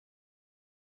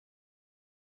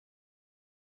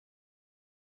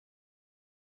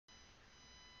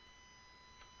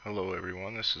Hello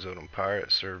everyone, this is Ultima at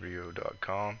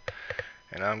Servio.com,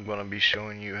 and I'm going to be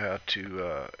showing you how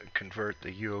to convert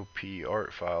the UOP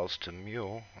art files to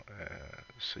Mule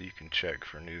so you can check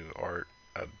for new art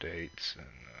updates and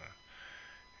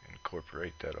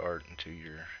incorporate that art into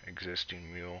your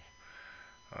existing Mule.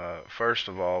 First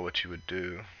of all, what you would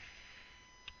do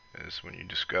is when you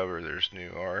discover there's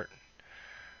new art,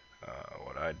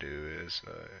 what I do is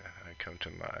I come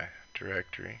to my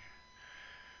directory.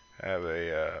 I have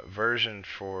a version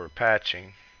for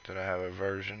patching, then I have a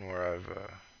version where I've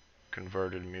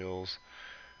converted mules.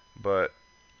 But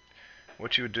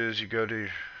what you would do is you go to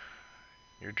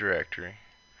your directory,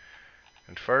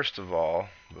 and first of all,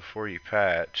 before you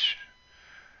patch,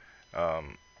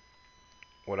 um,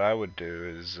 what I would do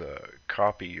is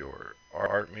copy your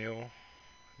art mule.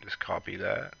 Just copy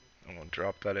that. I'm going to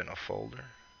drop that in a folder.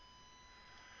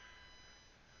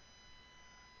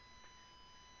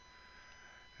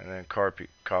 And then copy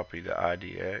the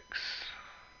IDX.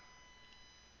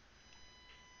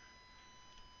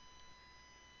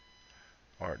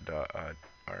 Art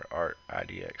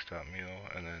IDX.mule,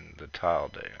 and then the tile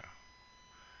data.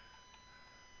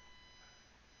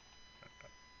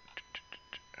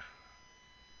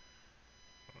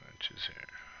 Which is here.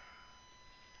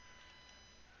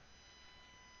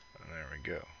 And there we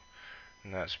go.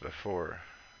 And that's before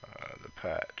the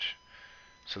patch.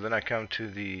 So then I come to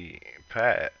the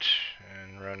patch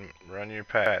and run your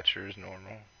patcher as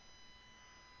normal.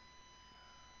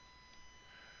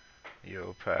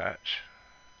 Yo patch,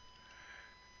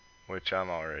 which I'm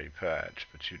already patched,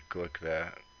 but you'd click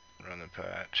that, run the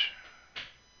patch.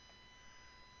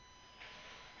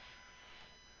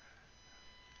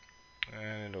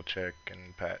 And it'll check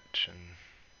and patch and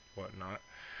whatnot.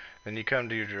 Then you come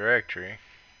to your directory,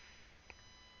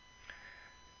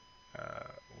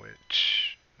 which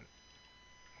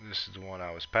this is the one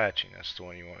I was patching. That's the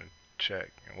one you want to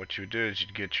check. And what you would do is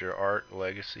you'd get your art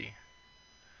legacy.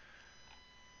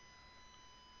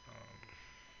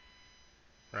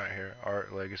 Right here,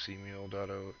 art legacy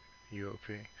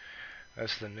mule.uop.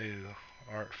 That's the new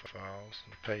art files.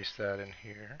 And paste that in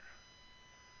here.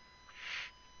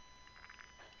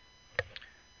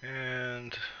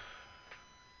 And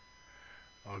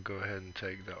I'll go ahead and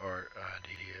take the art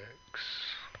IDX.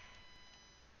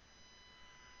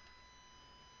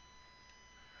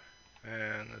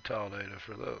 And the tile data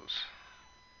for those.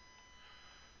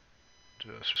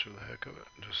 Just for the heck of it.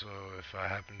 Just so if I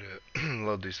happen to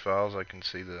load these files, I can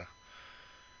see the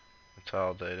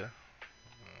tile data.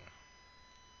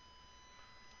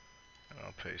 And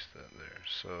I'll paste that there.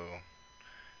 So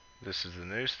this is the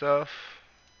new stuff.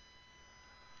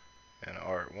 And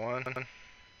art 1.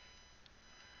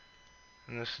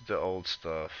 And this is the old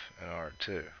stuff in art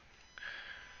 2.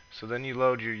 So then you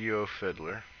load your UO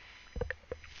Fiddler.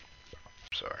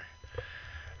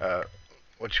 Sorry.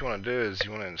 What you want to do is you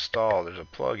want to install, there's a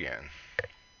plugin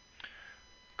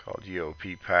called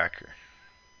UOP Packer.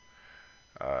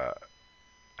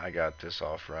 I got this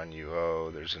off Run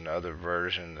UO. There's another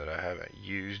version that I haven't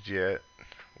used yet,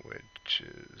 which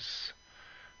is,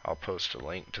 I'll post a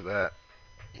link to that.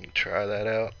 You can try that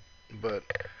out. But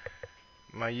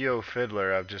my UO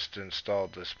Fiddler, I've just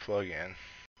installed this plugin.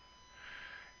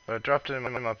 But I dropped it in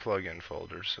my plugin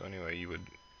folder. So anyway, you would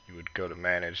go to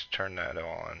Manage, turn that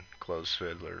on, close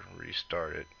Fiddler,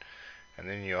 restart it, and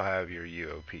then you'll have your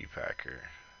UOP Packer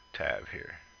tab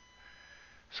here.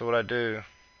 So what I do,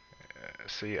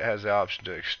 see it has the option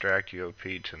to extract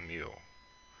UOP to Mule.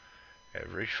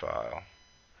 Every file.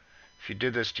 If you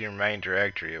did this to your main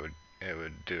directory, it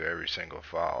would do every single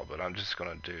file, but I'm just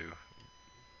going to do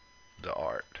the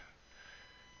art,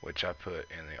 which I put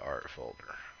in the art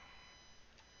folder.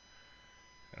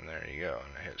 And there you go.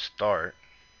 And I hit start.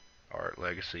 Art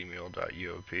legacy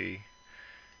mule.uop.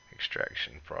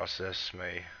 Extraction process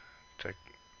may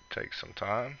take some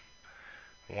time.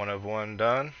 One of one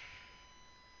done,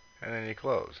 and then you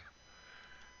close.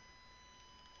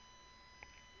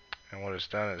 And what it's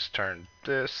done is turned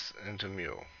this into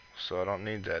Mule. So I don't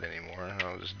need that anymore, and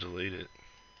I'll just delete it.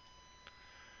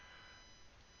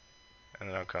 And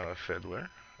then I'll come to Fiddler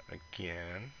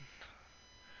again.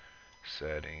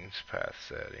 Settings, path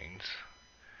settings.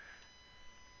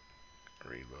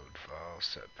 Reload file,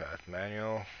 set path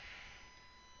manual.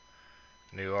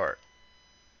 New art.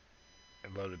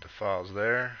 It loaded the files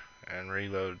there, and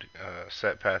reload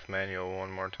set path manual one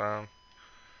more time.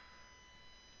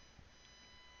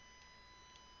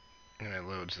 And it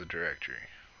loads the directory.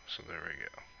 So there we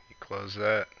go. You close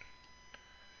that,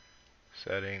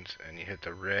 settings, and you hit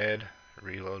the red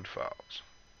reload files.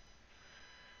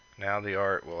 Now the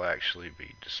art will actually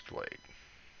be displayed.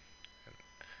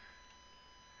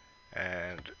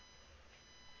 And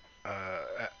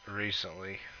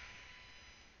recently,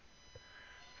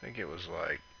 I think it was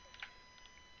like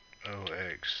OX384,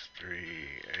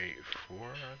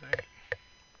 I think.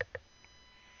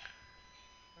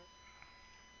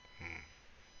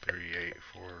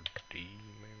 384D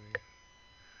maybe.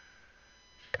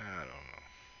 I don't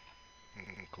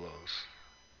know. Close.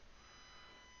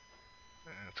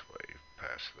 That's way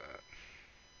past that.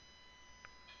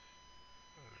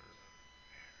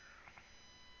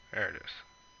 There it is.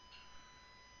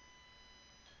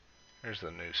 Here's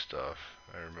the new stuff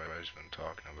everybody's been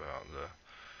talking about.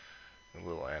 The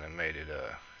little animated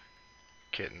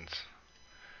kittens.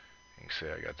 You can see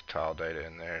I got the tile data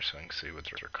in there so I can see what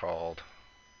they're called,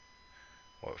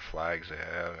 what flags they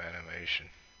have, animation.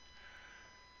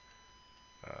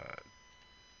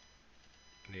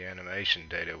 The animation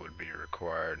data would be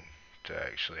required to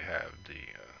actually have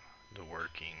the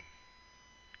working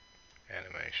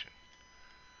animation.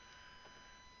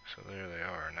 So there they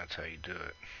are, and that's how you do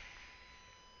it.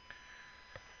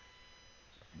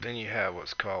 Then you have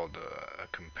what's called a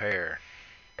compare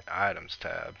items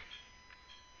tab,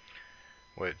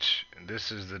 which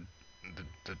this is the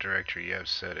directory you have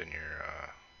set in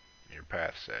your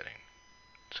path setting.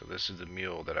 So this is the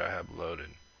mule that I have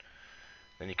loaded.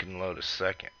 Then you can load a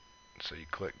second. So you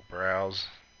click browse,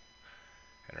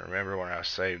 and remember when I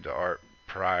saved the art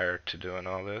prior to doing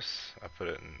all this, I put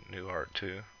it in new art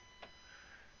 2,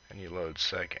 and you load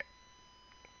second,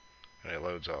 and it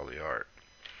loads all the art.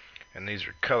 And these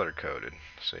are color coded,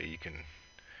 so you can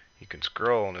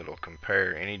scroll and it'll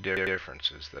compare any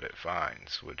differences that it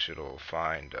finds, which it'll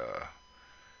find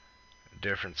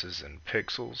differences in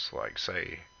pixels, like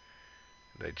say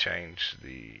they changed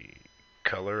the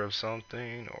color of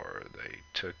something, or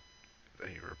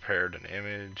they repaired an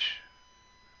image,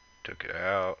 took it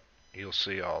out. You'll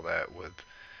see all that with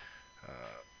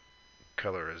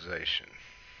colorization.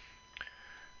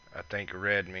 I think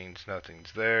red means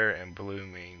nothing's there, and blue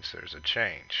means there's a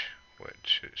change,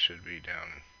 which it should be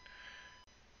down.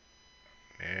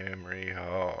 Memory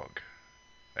hog.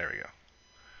 There we go.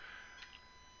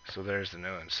 So there's the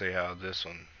new one. See how this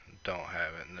one don't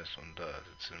have it and this one does.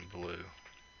 It's in blue.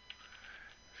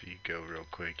 If you go real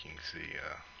quick, you can see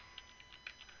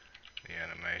the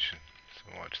animation.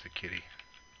 So watch the kitty.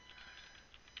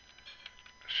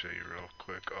 I'll show you real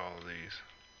quick all of these.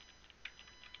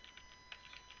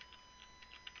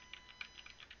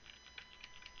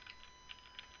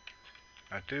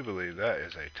 I do believe that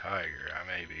is a tiger. I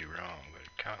may be wrong, but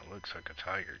it kind of looks like a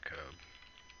tiger cub.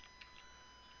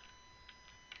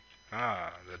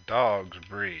 Ah, the dogs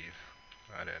breathe.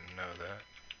 I didn't know that.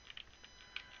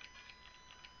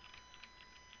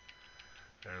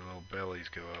 Their little bellies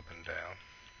go up and down.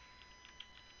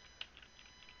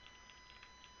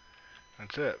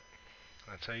 That's it.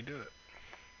 That's how you do it.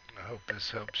 I hope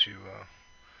this helps you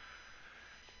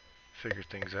figure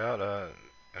things out.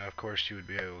 And of course, you would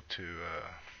be able to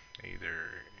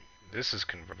either, this is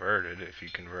converted. If you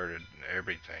converted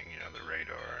everything, you know, the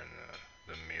radar and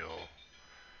the mule,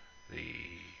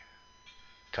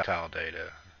 the tile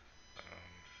data,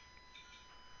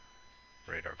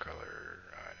 radar color,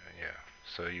 yeah.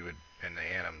 So you would, and the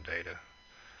anim data,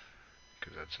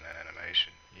 because that's an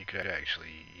animation, you could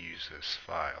actually use this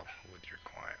file with your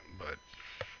client. But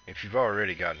if you've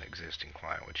already got an existing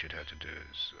client, what you'd have to do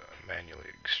is manually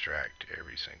extract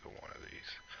every single one of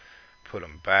these, put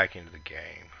them back into the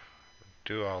game,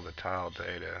 do all the tile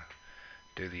data,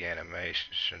 do the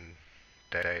animation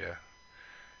data,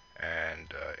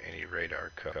 and any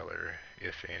radar color,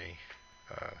 if any.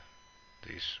 Uh,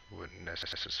 these wouldn't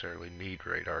necessarily need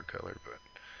radar color, but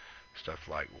stuff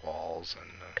like walls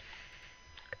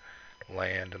and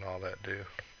land and all that do.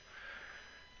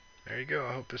 There you go.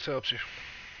 I hope this helps you.